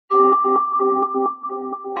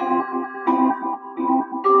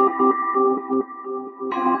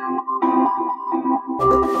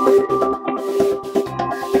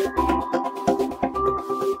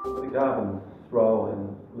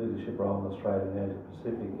Australia and Asia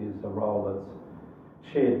Pacific is a role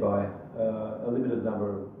that's shared by a limited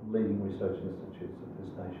number of leading research institutes that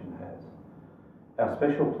this nation has. Our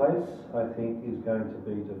special place, I think, is going to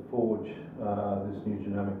be to forge this new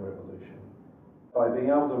genomic revolution. By being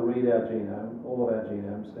able to read our genome, all of our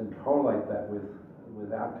genomes, and correlate that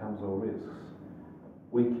with outcomes or risks,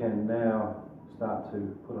 we can now start to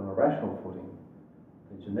put on a rational footing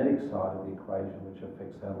the genetic side of the equation which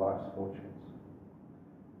affects our life's fortunes.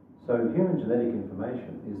 So human genetic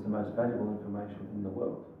information is the most valuable information in the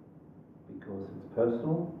world because it's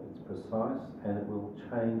personal, it's precise, and it will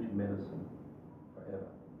change medicine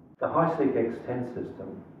forever. The HiSeqXTen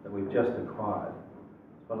system that we've just acquired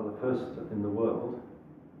is one of the first in the world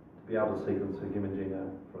to be able to sequence a human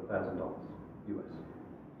genome for $1,000 US.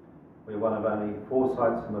 We're one of only 4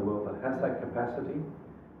 sites in the world that has that capacity,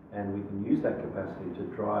 and we can use that capacity to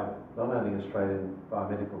drive not only Australian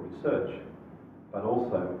biomedical research, but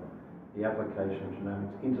also the application of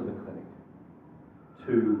genomics into the clinic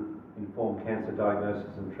to inform cancer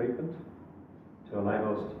diagnosis and treatment, to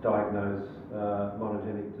enable us to diagnose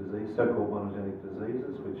monogenic disease, so-called monogenic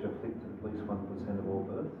diseases, which afflict at least 1% of all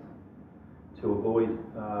births, to avoid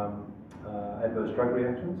adverse drug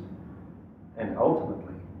reactions, and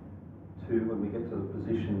ultimately to, when we get to the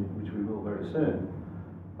position, which we will very soon,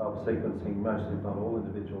 of sequencing most, if not all,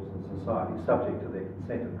 individuals in society, subject to their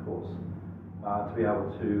consent, of course, to be able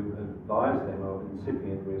to advise them of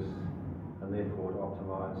incipient risks and therefore to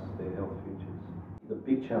optimise their health futures. The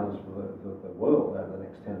big challenge for the world over the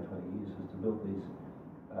next 10 or 20 years is to build these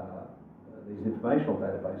informational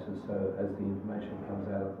databases so as the information comes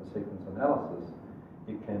out of the sequence analysis,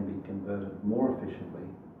 it can be converted more efficiently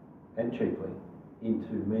and cheaply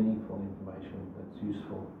into meaningful information that's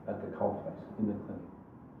useful at the coalface in the clinic.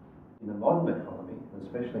 In a modern economy,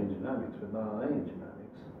 especially in genomics, but not only in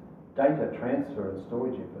genomics, data transfer and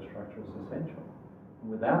storage infrastructure is essential. And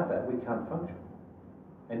without that, we can't function.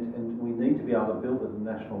 And we need to be able to build at a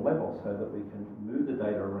national level so that we can move the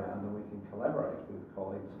data around and we can collaborate with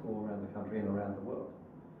colleagues all around the country and around the world.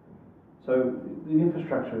 So the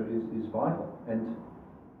infrastructure is vital. And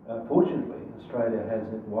fortunately, Australia has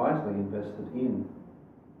wisely invested in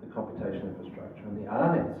the computation infrastructure, and the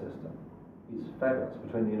AARNet system is fabulous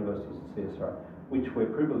between the universities and CSIRO, which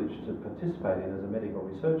we're privileged to participate in as a medical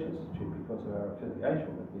research institute because of our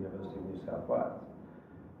affiliation with the University of New South Wales.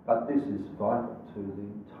 But this is vital to the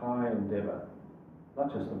entire endeavour,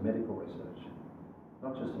 not just of medical research,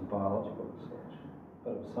 not just of biological research,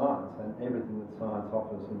 but of science and everything that science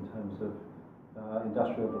offers in terms of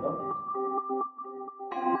industrial development.